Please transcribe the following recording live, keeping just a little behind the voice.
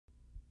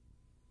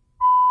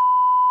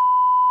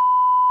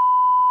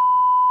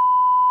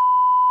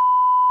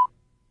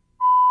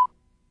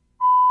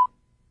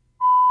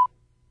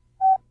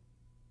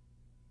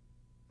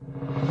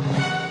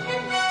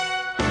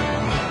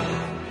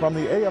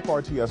From the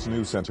AFRTS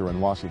News Center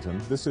in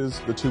Washington, this is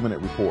the 2-Minute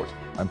Report.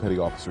 I'm Petty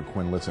Officer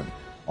Quinn Litton.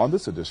 On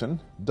this edition,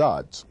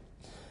 DODS.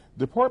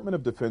 Department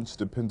of Defense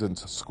dependent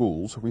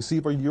schools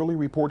receive a yearly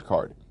report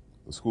card.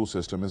 The school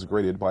system is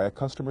graded by a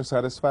customer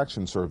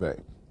satisfaction survey,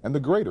 and the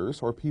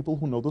graders are people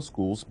who know the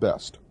schools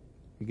best.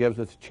 It gives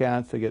us a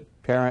chance to get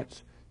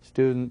parents,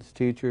 students,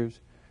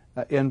 teachers,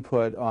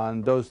 input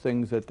on those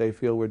things that they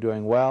feel we're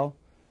doing well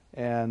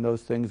and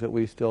those things that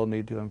we still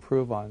need to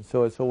improve on.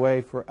 So it's a way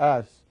for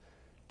us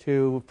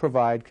to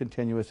provide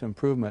continuous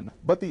improvement.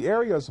 But the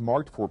areas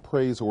marked for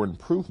praise or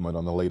improvement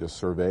on the latest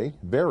survey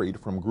varied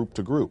from group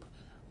to group.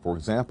 For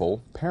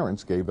example,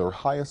 parents gave their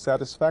highest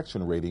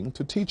satisfaction rating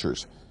to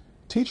teachers.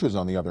 Teachers,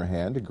 on the other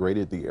hand,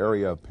 graded the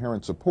area of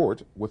parent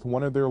support with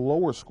one of their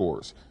lower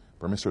scores.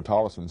 But Mr.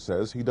 Tollison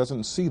says he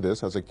doesn't see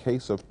this as a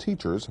case of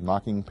teachers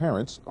knocking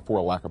parents for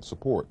a lack of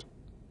support.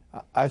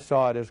 I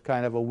saw it as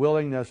kind of a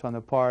willingness on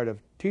the part of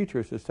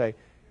teachers to say,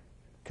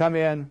 come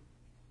in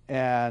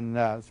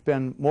and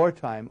spend more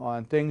time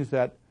on things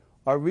that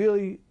are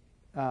really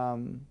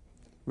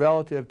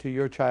relative to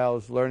your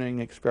child's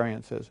learning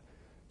experiences.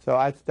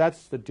 So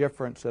that's the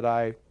difference that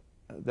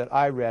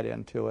I read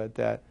into it,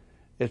 that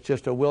it's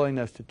just a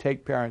willingness to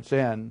take parents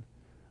in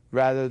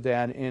rather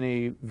than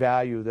any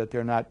value that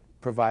they're not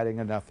providing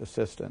enough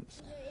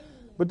assistance.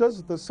 But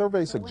does the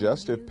survey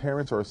suggest if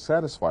parents are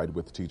satisfied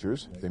with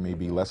teachers, they may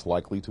be less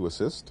likely to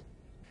assist?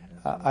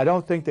 I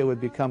don't think they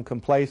would become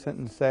complacent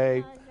and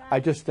say, I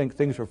just think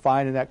things are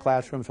fine in that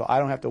classroom, so I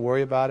don't have to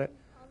worry about it.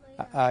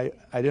 I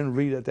didn't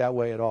read it that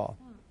way at all.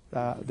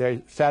 They're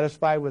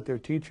satisfied with their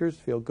teachers,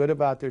 feel good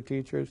about their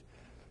teachers,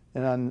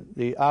 and on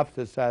the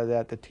opposite side of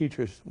that, the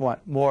teachers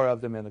want more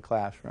of them in the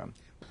classroom.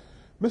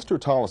 Mr.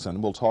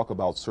 Tollison will talk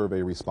about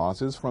survey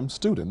responses from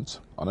students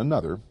on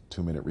another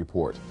 2-Minute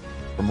Report.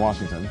 From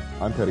Washington,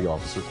 I'm Petty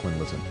Officer Quinn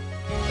Litton.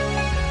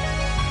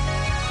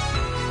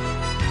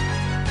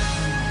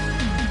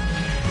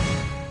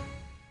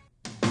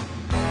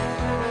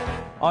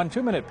 On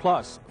 2-Minute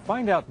Plus,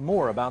 find out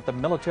more about the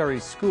military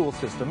school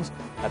systems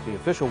at the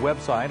official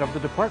website of the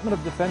Department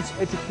of Defense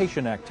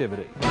Education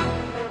Activity.